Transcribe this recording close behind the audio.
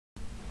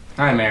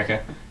Hi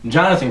America,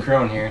 Jonathan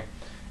Krohn here,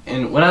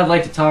 and what I'd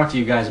like to talk to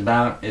you guys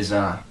about is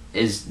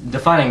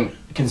defining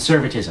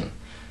conservatism,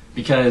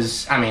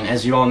 because I mean,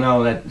 as you all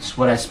know, that's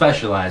what I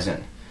specialize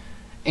in,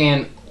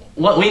 and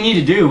what we need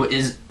to do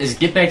is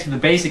get back to the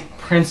basic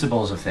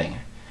principles of things.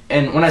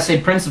 And when I say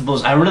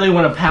principles, I really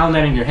want to pound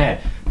that in your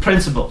head.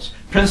 Principles,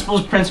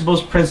 principles,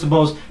 principles,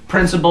 principles,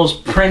 principles,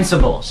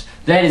 principles.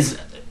 That is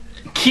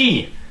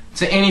key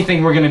to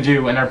anything we're going to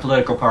do in our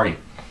political party.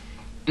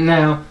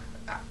 Now,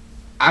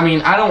 I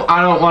mean, I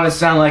don't want to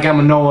sound like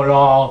I'm a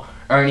know-it-all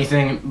or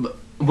anything. But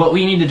what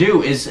we need to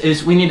do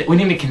is we need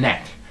to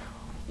connect.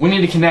 We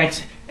need to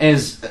connect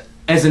as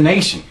a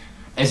nation,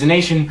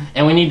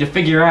 and we need to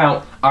figure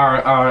out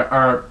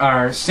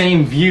our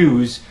same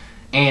views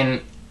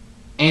and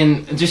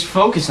just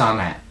focus on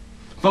that.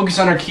 Focus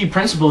on our key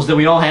principles that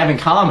we all have in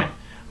common.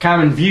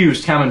 Common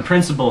views, common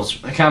principles,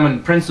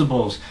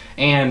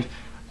 and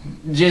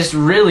just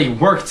really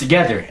work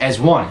together as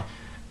one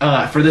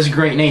for this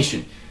great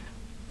nation.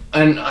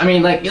 And I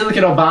mean, like, you look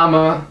at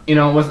Obama, you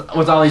know,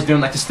 with all he's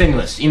doing, like the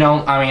stimulus. You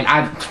know, I mean,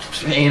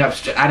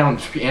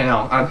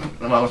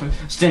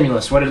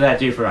 stimulus. What did that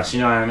do for us?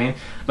 You know what I mean?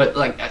 But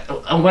like,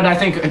 what I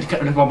think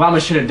Obama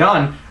should have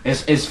done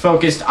is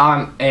focused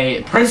on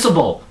a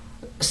principle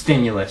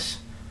stimulus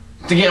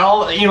to get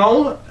all, you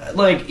know,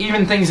 like,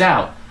 even things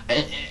out.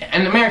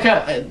 And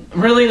America,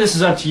 really, this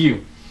is up to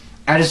you.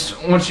 I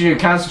just want you to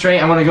concentrate.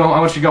 I want you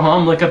to go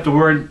home, look up the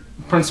word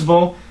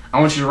principle. I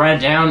want you to write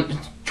it down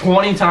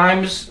 20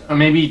 times, or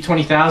maybe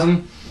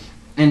 20,000,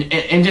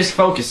 and just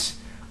focus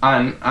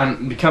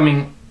on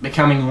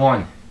becoming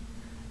one.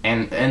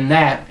 And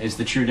that is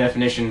the true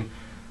definition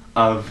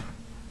of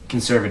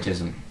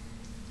conservatism.